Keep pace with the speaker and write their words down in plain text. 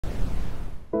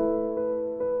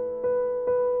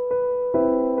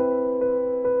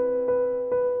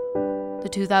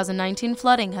2019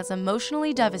 flooding has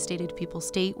emotionally devastated people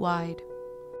statewide.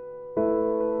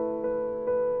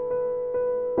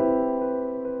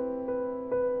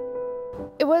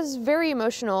 It was very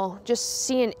emotional just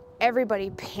seeing everybody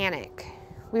panic.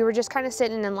 We were just kind of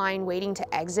sitting in line waiting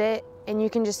to exit, and you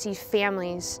can just see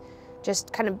families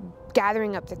just kind of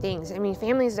gathering up their things. I mean,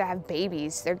 families that have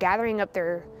babies, they're gathering up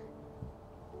their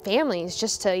families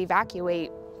just to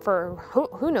evacuate for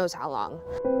who knows how long.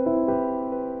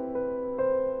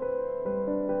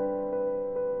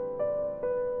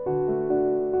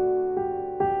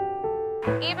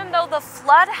 Even though the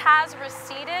flood has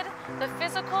receded, the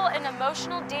physical and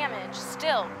emotional damage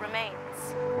still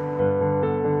remains.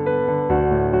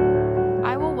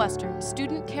 Iowa Western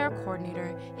Student Care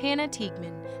Coordinator Hannah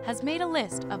Teigman has made a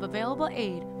list of available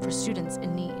aid for students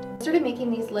in need. I started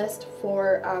making these lists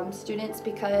for students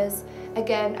because,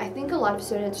 again, I think a lot of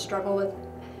students struggle with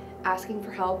asking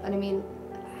for help, and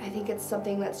I think it's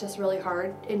something that's just really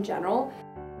hard in general.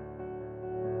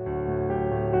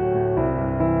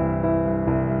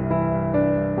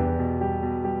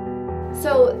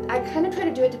 So I kind of try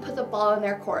to do it to put the ball in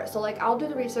their court. So like, I'll do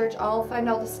the research, I'll find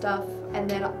all the stuff, and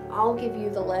then I'll give you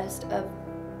the list of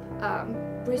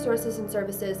resources and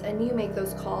services, and you make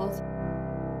those calls.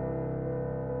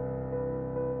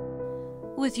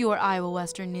 With your Iowa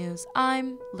Western News,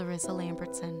 I'm Larissa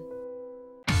Lambertson.